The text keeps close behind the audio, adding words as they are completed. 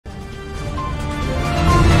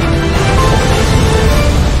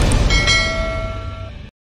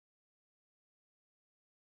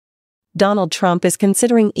Donald Trump is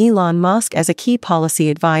considering Elon Musk as a key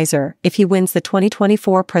policy advisor if he wins the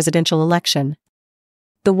 2024 presidential election.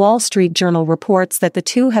 The Wall Street Journal reports that the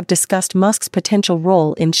two have discussed Musk's potential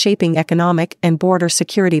role in shaping economic and border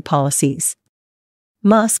security policies.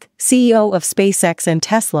 Musk, CEO of SpaceX and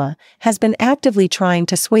Tesla, has been actively trying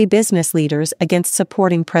to sway business leaders against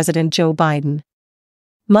supporting President Joe Biden.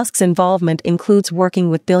 Musk's involvement includes working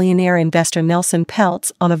with billionaire investor Nelson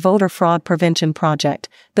Peltz on a voter fraud prevention project,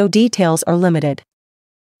 though details are limited.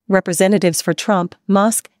 Representatives for Trump,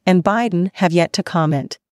 Musk, and Biden have yet to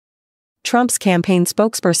comment. Trump's campaign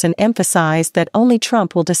spokesperson emphasized that only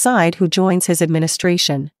Trump will decide who joins his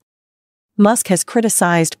administration. Musk has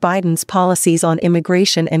criticized Biden's policies on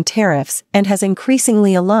immigration and tariffs and has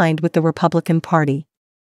increasingly aligned with the Republican Party.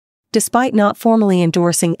 Despite not formally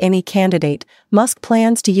endorsing any candidate, Musk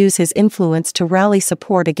plans to use his influence to rally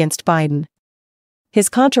support against Biden. His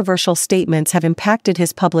controversial statements have impacted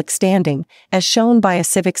his public standing, as shown by a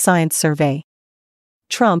CivicScience survey.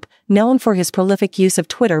 Trump, known for his prolific use of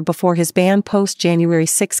Twitter before his ban post-January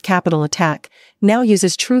 6 Capitol attack, now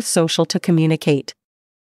uses Truth Social to communicate.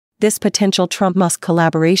 This potential Trump-Musk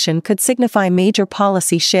collaboration could signify major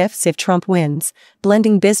policy shifts if Trump wins,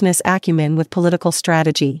 blending business acumen with political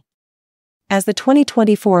strategy. As the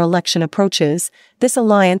 2024 election approaches, this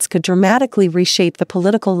alliance could dramatically reshape the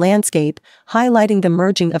political landscape, highlighting the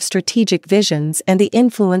merging of strategic visions and the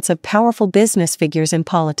influence of powerful business figures in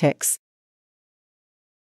politics.